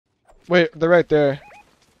Wait, they're right there.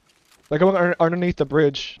 They're going underneath the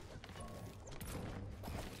bridge.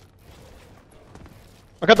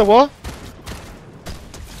 I got the wall.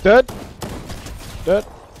 Dead. Dead.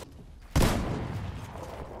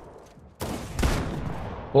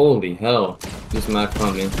 Holy hell. This map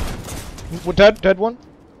coming. Dead one.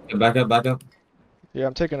 Yeah, back up, back up. Yeah,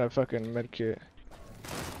 I'm taking a fucking med kit.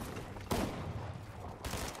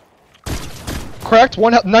 Cracked,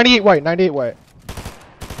 98 white, 98 white.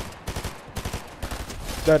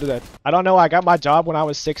 Dead. I don't know, I got my job when I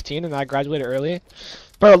was 16 and I graduated early.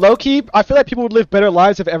 Bro, low-key, I feel like people would live better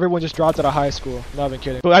lives if everyone just dropped out of high school. No, I've been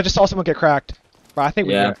kidding. But I just saw someone get cracked. But I think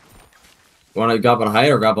we Yeah. Wanna grapple on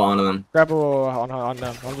height or grapple onto them? grapple on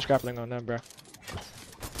them. I'm just grappling on them, bro.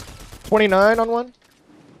 29 on one.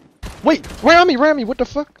 Wait, ram me, what the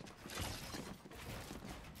fuck?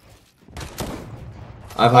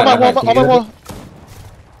 I've On my wall.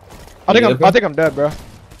 I think I'm dead, bro.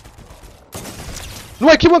 No,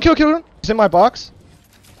 wait, kill one. He's in my box.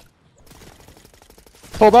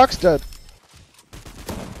 Full box, dead.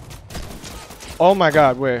 Oh my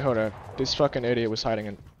god, wait, hold up. This fucking idiot was hiding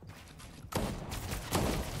in.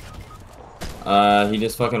 He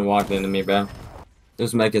just fucking walked into me, bro.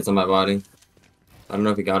 There's medkits on my body. I don't know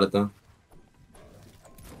if he got it though.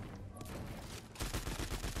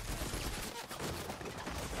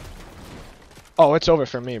 Oh, it's over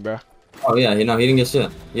for me, bro. Oh yeah, he didn't get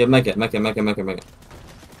shit. Yeah, make it.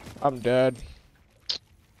 I'm dead.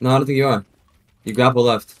 No, I don't think you are. You grapple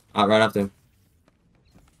left. Right after. You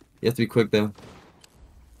have to be quick though.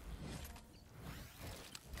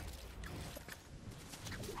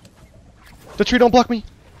 The tree don't block me.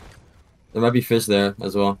 There might be fish there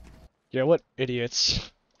as well. Yeah, what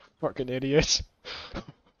idiots. Fucking idiots.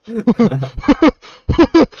 Never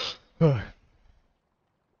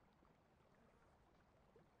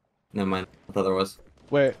mind. I thought there was.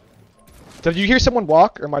 Wait. Did you hear someone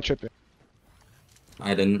walk or am I tripping?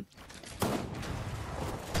 I didn't.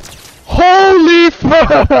 Holy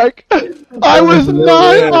fuck! I was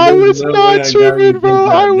not tripping, bro.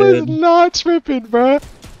 I was not tripping, bro.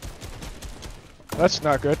 That's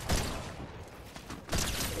not good.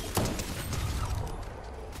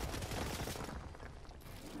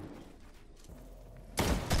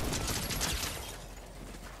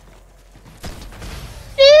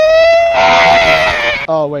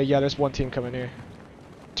 Oh wait, yeah, there's one team coming here.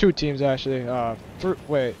 Two teams actually.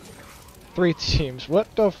 Wait, 3 teams.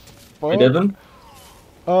 What the fuck? You did them?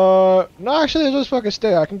 No, actually, just fucking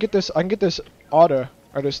stay. I can get this auto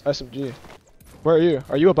or this SMG. Where are you?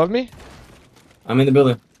 Are you above me? I'm in the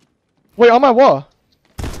building. Wait, on my wall.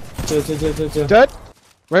 Chill. Dead.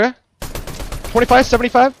 Where? 25,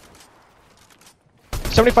 75.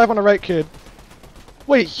 75 on the right, kid.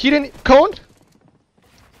 Wait, he didn't cone?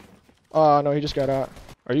 Oh no, he just got out.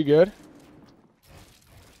 Are you good?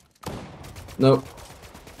 Nope.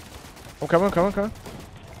 I'm coming.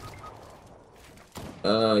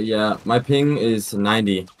 Yeah, my ping is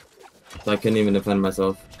 90, so I couldn't even defend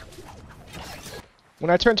myself.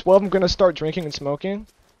 When I turn 12, I'm gonna start drinking and smoking.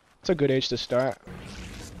 It's a good age to start.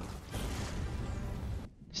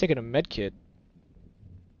 He's taking a med kit.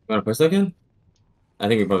 You wanna push that again? I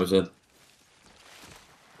think we probably should.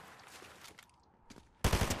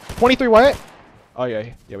 23 white? Oh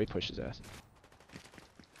yeah, we pushed his ass.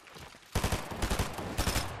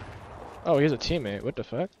 Oh, he's a teammate. What the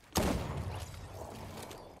fuck?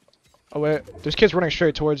 Oh wait, there's kids running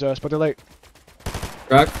straight towards us, but they're like...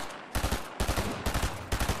 Crack.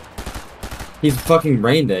 He's fucking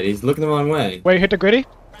brain dead. He's looking the wrong way. Wait, hit the gritty?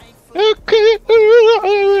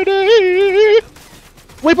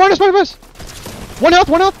 Wait, behind us! One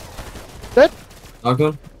health! Dead? Knocked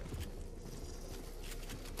one.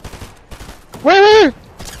 Wait!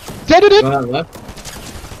 Dead! Going out left.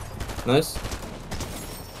 Nice.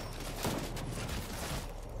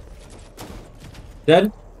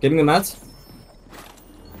 Dead. Getting the mats.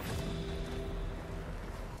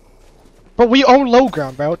 But we own low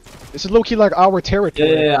ground, bro. This is low-key like our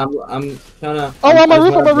territory. Yeah, I'm kinda... Oh, on my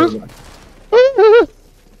roof!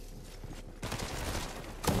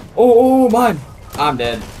 Oh, mine! I'm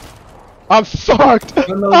dead. I'm fucked!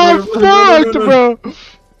 Run, I'm fucked, bro!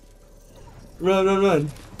 Run.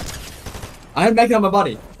 I had back on my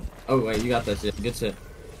body. Oh, wait, you got that shit. Good shit.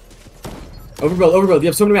 Overbuild. You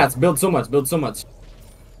have so many mats. Build so much.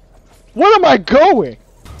 Where am I going?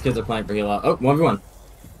 Kids are playing for heal out. Oh, 1v1.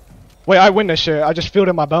 Wait, I win this shit. I just feel it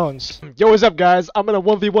in my bones. Yo, what's up, guys? I'm in a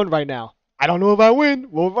 1v1 right now. I don't know if I win.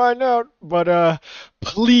 We'll find out. But,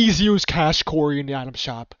 please use Cash Corey in the item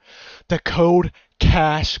shop. The code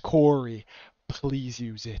Cash Corey. Please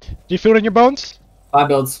use it. Do you feel it in your bones? 5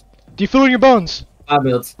 builds. Do you feel it in your bones? 5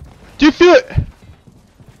 builds. Do you feel it?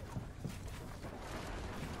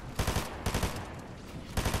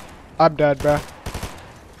 I'm dead, bro.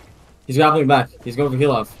 He's grappling back. He's going for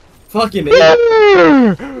heal off. Fucking idiot.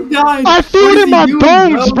 I feel it in my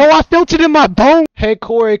bones, bro. I felt it in my bones. Hey,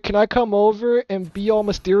 Corey, can I come over and be all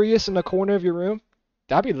mysterious in the corner of your room?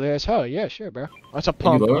 That'd be lit as hell. Yeah, sure, bro. That's a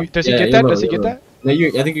pump. Does he get that? Does he get that? No,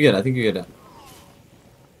 I think you get it. I think you get it.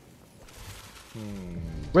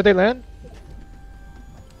 Where'd they land?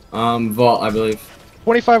 Vault, I believe.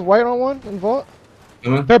 25 white on one in vault.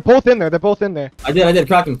 Come They're both in there. They're both in there. I did.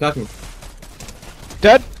 Crack him.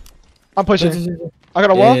 Dead? I'm pushing. I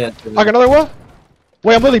got a wall. I got another wall.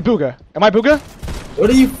 Wait, I'm literally Booga. Am I Booga?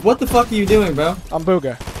 What the fuck are you doing, bro? I'm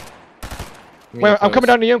Booga. Wait, I'm coming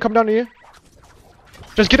down to you. I'm coming down to you.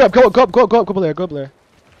 Just get up. Go up there.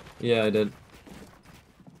 Yeah, I did.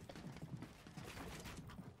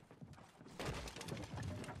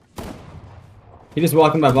 He just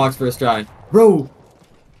walked in my box for a stride. Bro!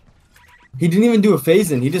 He didn't even do a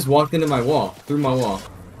phase in. He just walked into my wall. Through my wall.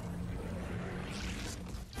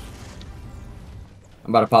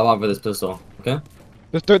 I'm about to pop off with this pistol. Okay?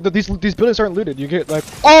 These buildings aren't looted. You get like...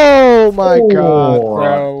 Oh my god,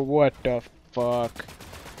 bro. What the fuck?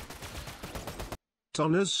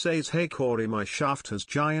 Tonners says, hey Corey, my shaft has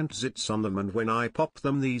giant zits on them, and when I pop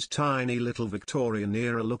them these tiny little Victorian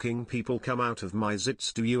era looking people come out of my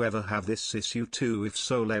zits. Do you ever have this issue too? If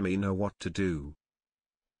so, let me know what to do.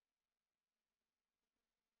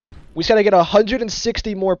 We just gotta get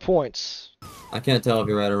 160 more points. I can't tell if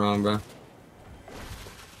you're right or wrong, bro.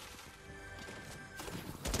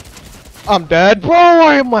 I'm dead, bro.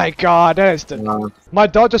 Oh my god, that is the... My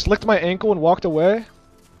dog just licked my ankle and walked away.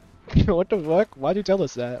 What the fuck? Why'd you tell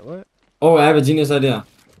us that? What? Oh, I have a genius idea.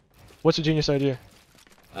 What's your genius idea?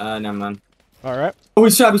 Never mind. Alright. Oh,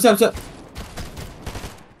 he's shot.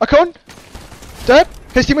 A cone? Dead?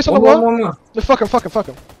 His teammates on the wall? One. No, fuck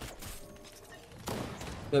him.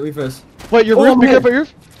 Yeah, refresh. Wait, your roof? Be careful, your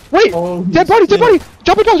roof. Wait! Oh, dead body!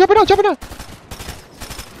 Jump it down!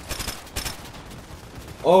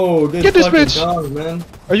 Oh, good Get this fucking bitch! dog, man.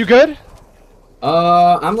 Are you good?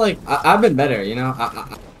 I'm like, I've been better, you know?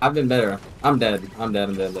 I've been better. I'm dead. What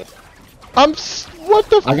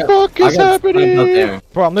the fuck is happening?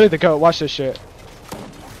 Bro, I'm literally the GOAT. Watch this shit.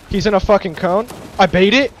 He's in a fucking cone. I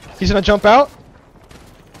bait it. He's gonna jump out.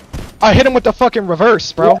 I hit him with the fucking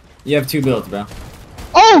reverse, bro. You have 2 builds, bro.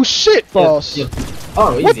 Oh shit, boss. Yeah.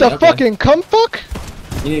 Oh, easy. What the fucking cum fuck?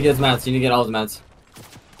 You need to get his mats. You need to get all his mats.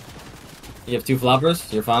 You have 2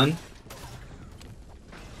 floppers. You're fine.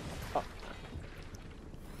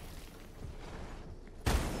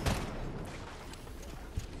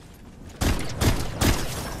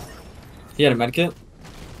 He had a medkit.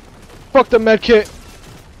 Fuck the medkit.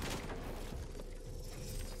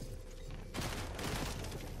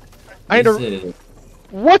 I need to...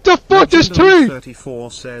 What the fuck? There's 3!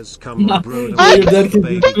 34 says, come on, bro.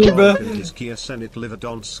 His Kia Senate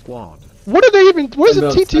Livedon squad. What are they even... What is the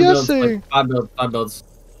TTS saying? 5 builds.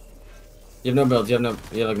 You have no builds. You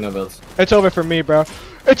have like no builds. It's over for me, bro.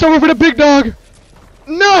 It's over for the big dog.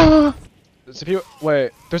 No.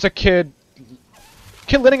 Wait, there's a kid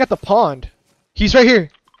living at the pond. He's right here.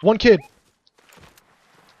 One kid.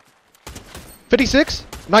 56,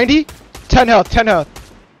 90, 10 health.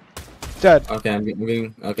 Dead. Okay, I'm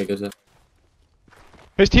getting. Okay, good shit.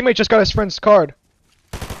 His teammate just got his friend's card.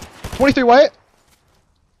 23 white.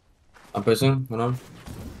 I'm pushing. Hold on.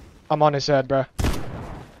 I'm on his head, bro.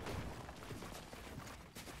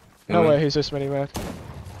 No way, he's this many, man.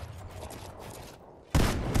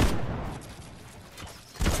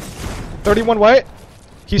 $31 white.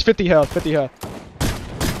 He's 50 health.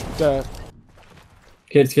 Dead.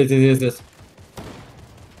 Kids, this.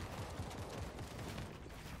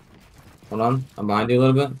 Hold on, I'm behind you a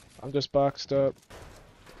little bit. I'm just boxed up.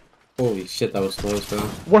 Holy shit, that was close, bro.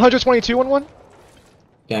 122 on one.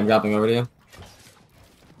 Okay, I'm dropping over to you.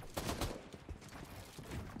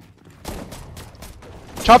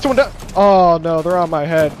 Chopped one down. Oh no, they're on my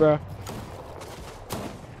head, bro.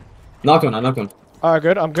 Knocked one. Alright,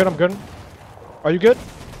 good. I'm good. Are you good?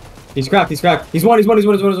 He's cracked. He's one. He's on his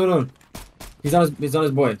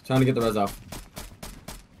boy, trying to get the res off.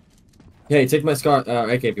 Hey, take my scar,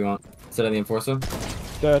 AK if you want, instead of the enforcer.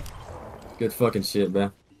 Dead. Good fucking shit, bro.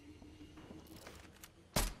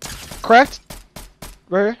 Cracked.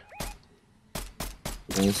 Right here.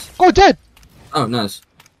 Nice. Oh, dead. Oh, nice.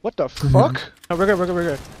 What the fuck? No, we're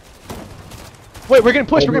good. Wait, we're getting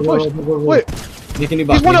pushed. Wait.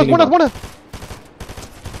 He's one up.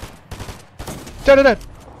 Dead.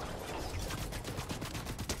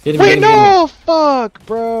 Wait, no! Fuck,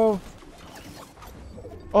 bro.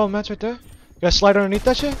 Oh, match right there. You gotta slide underneath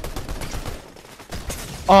that shit?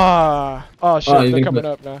 Oh shit, you they're can coming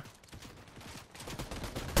put- up now.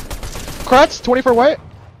 Kratz, 24 white.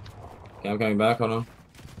 Okay, I'm coming back. Hold on.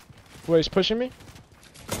 Wait, he's pushing me?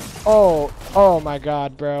 Oh my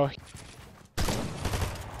god, bro.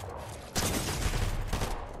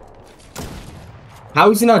 How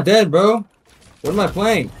is he not dead, bro? What am I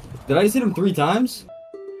playing? Did I just hit him 3 times?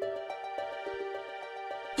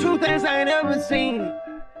 Two things I ain't ever seen.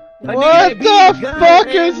 What the fuck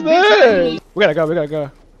is this? We gotta go.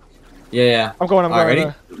 Yeah. I'm going, Ready?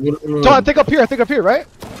 John, I think up here, right?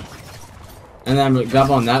 And then I'm gonna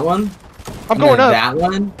grab on that one. I'm and going then up. That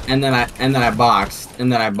one, and then I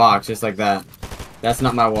boxed, just like that. That's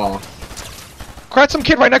not my wall. Kratz, some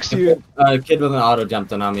kid right next to you. Kid with an auto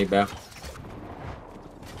jumped on me, bro.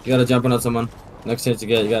 You gotta jump in on someone. Next chance you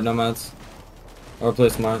get, you got nomads. Or play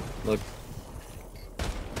smart. Look.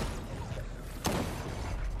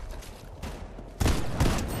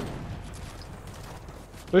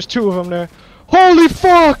 There's 2 of them there. Holy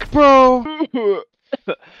fuck, bro!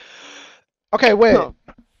 Okay, wait. Oh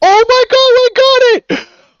my god, I got it!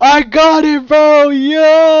 I got it, bro!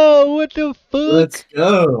 Yo, what the fuck? Let's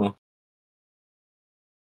go.